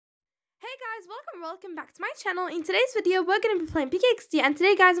Hey guys, welcome back to my channel. In today's video, we're going to be playing pkxd, and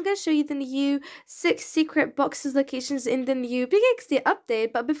today guys, I'm going to show you the new 6 secret boxes locations in the new pkxd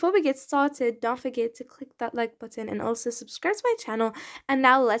update. But before we get started, don't forget to click that like button and also subscribe to my channel. And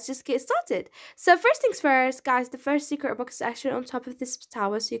now let's just get started. So first things first, guys, the first secret box is actually on top of this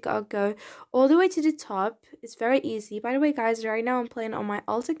tower, so you gotta go all the way to the top. It's very easy. By the way guys, right now I'm playing on my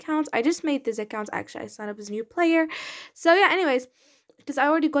alt account. I just made this account, actually I signed up as a new player. So yeah, anyways, because I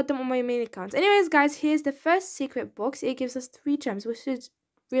already got them on my main account. Anyways, guys, here's the first secret box. It gives us 3 gems, which is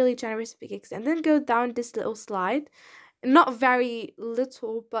really generous pickaxe. And then go down this little slide. Not very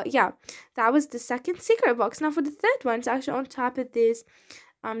little, but yeah, that was the second secret box. Now for the third one, it's actually on top of this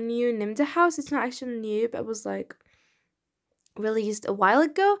new Nimda house. It's not actually new, but it was like released a while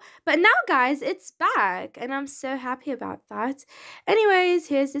ago. But now guys, it's back, and I'm so happy about that. Anyways,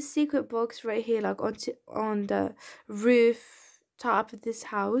 here's the secret box right here, like on the roof top of this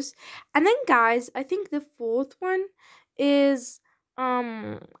house. And then guys, I think the fourth one is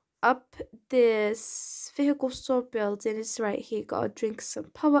up this vehicle store building. It's right here. Gotta drink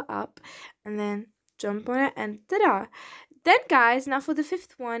some power up and then jump on it, and ta-da. Then guys, now for the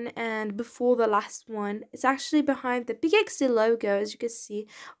fifth one and before the last one, it's actually behind the pkxd logo. As you can see,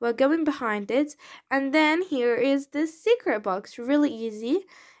 we're going behind it. And then here is the secret box. Really easy.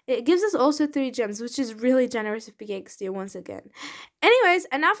 It gives us also 3 gems, which is really generous of pkxd once again. Anyways,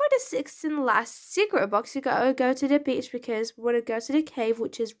 and now for the sixth and last secret box, you gotta go to the beach because we want to go to the cave,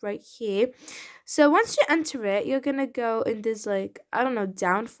 which is right here. So once you enter it, you're gonna go in this, like, I don't know,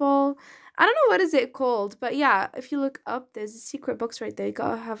 downfall. I don't know what is it called, but yeah, if you look up, there's a secret box right there. You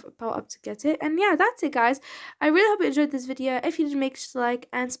gotta have a power up to get it. And yeah, that's it guys. I really hope you enjoyed this video. If you did, make sure to like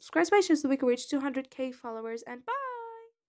and subscribe to my channel so we can reach 200k followers, and bye.